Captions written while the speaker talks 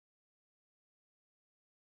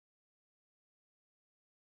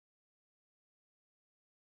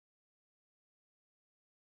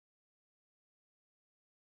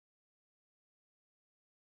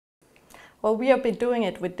Well, we have been doing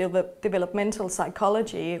it with developmental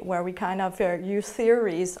psychology, where we kind of use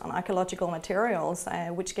theories on archaeological materials,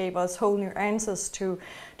 which gave us whole new answers to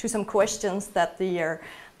some questions that the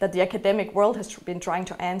academic world has been trying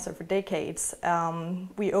to answer for decades.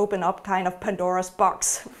 We open up kind of Pandora's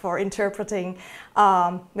box for interpreting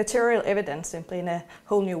material evidence simply in a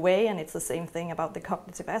whole new way, and it's the same thing about the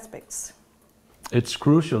cognitive aspects. It's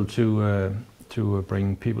crucial to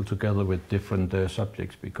bring people together with different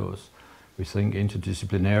subjects, because we think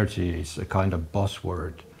interdisciplinarity is a kind of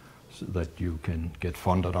buzzword so that you can get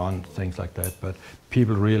funded on, things like that, but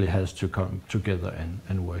people really has to come together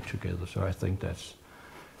and work together. So I think that's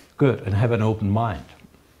good, and have an open mind.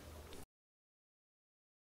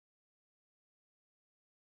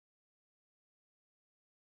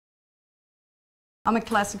 I'm a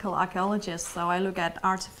classical archaeologist, so I look at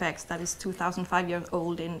artifacts that is 2,005 years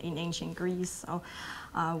old in ancient Greece. So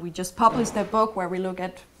we just published a book where we look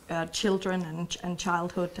at children and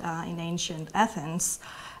childhood in ancient Athens,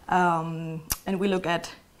 and we look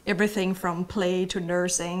at everything from play to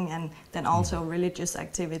nursing, and then also religious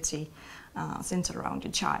activity centered around the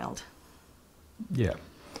child. Yeah,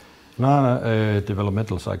 I'm a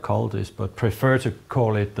developmental psychologist, but prefer to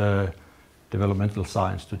call it developmental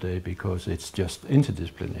science today, because it's just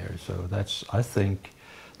interdisciplinary. So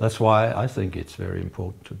that's why I think it's very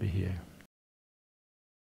important to be here.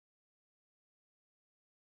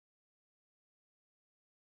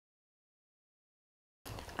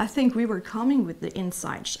 I think we were coming with the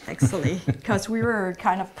insights, actually, because we were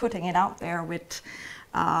kind of putting it out there with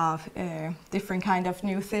different kind of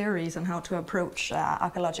new theories on how to approach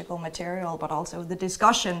archaeological material, but also the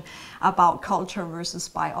discussion about culture versus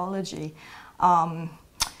biology.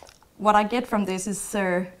 What I get from this is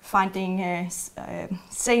finding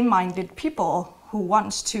same-minded people who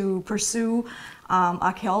want to pursue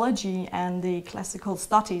archaeology and the classical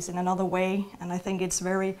studies in another way, and I think it's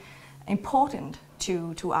very important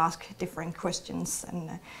to ask different questions,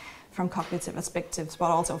 and from cognitive perspectives,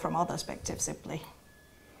 but also from other perspectives simply.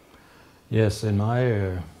 Yes, in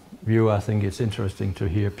my view, I think it's interesting to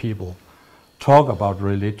hear people talk about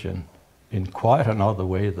religion in quite another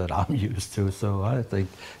way that I'm used to. So I think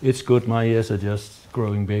it's good. My ears are just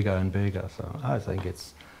growing bigger and bigger. So I think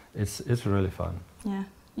it's really fun. Yeah,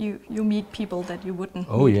 you meet people that you wouldn't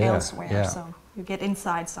meet elsewhere. Yeah. So you get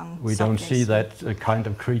insights on. We don't see that kind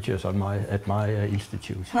of creatures at my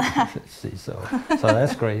institute. so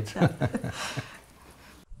that's great.